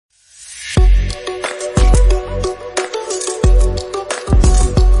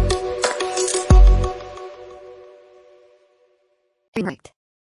Perfect.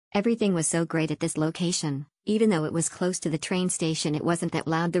 Everything was so great at this location. Even though it was close to the train station, it wasn't that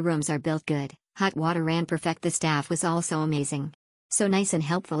loud. The rooms are built good. Hot water ran perfect. The staff was also amazing. So nice and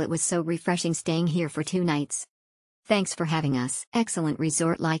helpful. It was so refreshing staying here for 2 nights. Thanks for having us. Excellent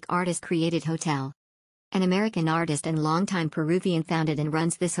resort-like artist-created hotel. An American artist and longtime Peruvian founded and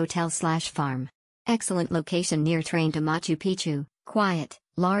runs this hotel/farm. Excellent location near train to Machu Picchu. Quiet,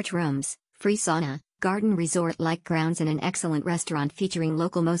 large rooms, free sauna, garden resort-like grounds, and an excellent restaurant featuring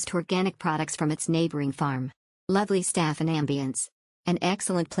local most organic products from its neighboring farm. Lovely staff and ambience. An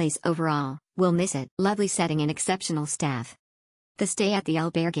excellent place overall. We'll miss it. Lovely setting and exceptional staff. The stay at the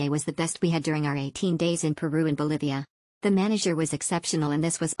albergue was the best we had during our 18 days in Peru and Bolivia. The manager was exceptional, and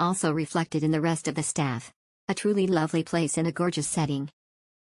this was also reflected in the rest of the staff. A truly lovely place in a gorgeous setting.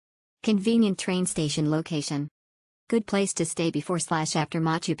 Convenient train station location. Good place to stay before/after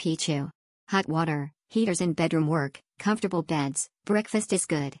Machu Picchu. Hot water, heaters in bedroom work, comfortable beds, breakfast is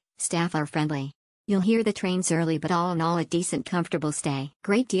good, staff are friendly. You'll hear the trains early, but all in all a decent comfortable stay.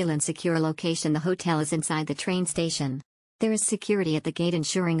 Great deal and secure location. The hotel is inside the train station. There is security at the gate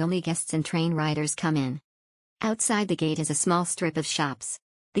ensuring only guests and train riders come in. Outside the gate is a small strip of shops.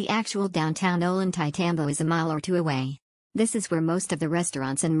 The actual downtown Ollantaytambo is a mile or 2 away. This is where most of the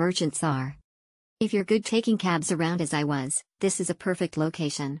restaurants and merchants are. If you're good taking cabs around as I was, this is a perfect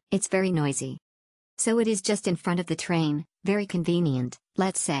location. It's very noisy. So it is just in front of the train, very convenient,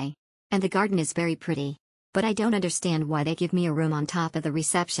 let's say. And the garden is very pretty. But I don't understand why they give me a room on top of the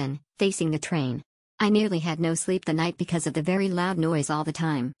reception, facing the train. I nearly had no sleep the night because of the very loud noise all the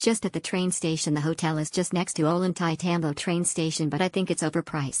time. Just at the train station. The hotel is just next to Ollantaytambo train station, but I think it's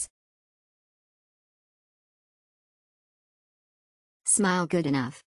overpriced. Smile good enough.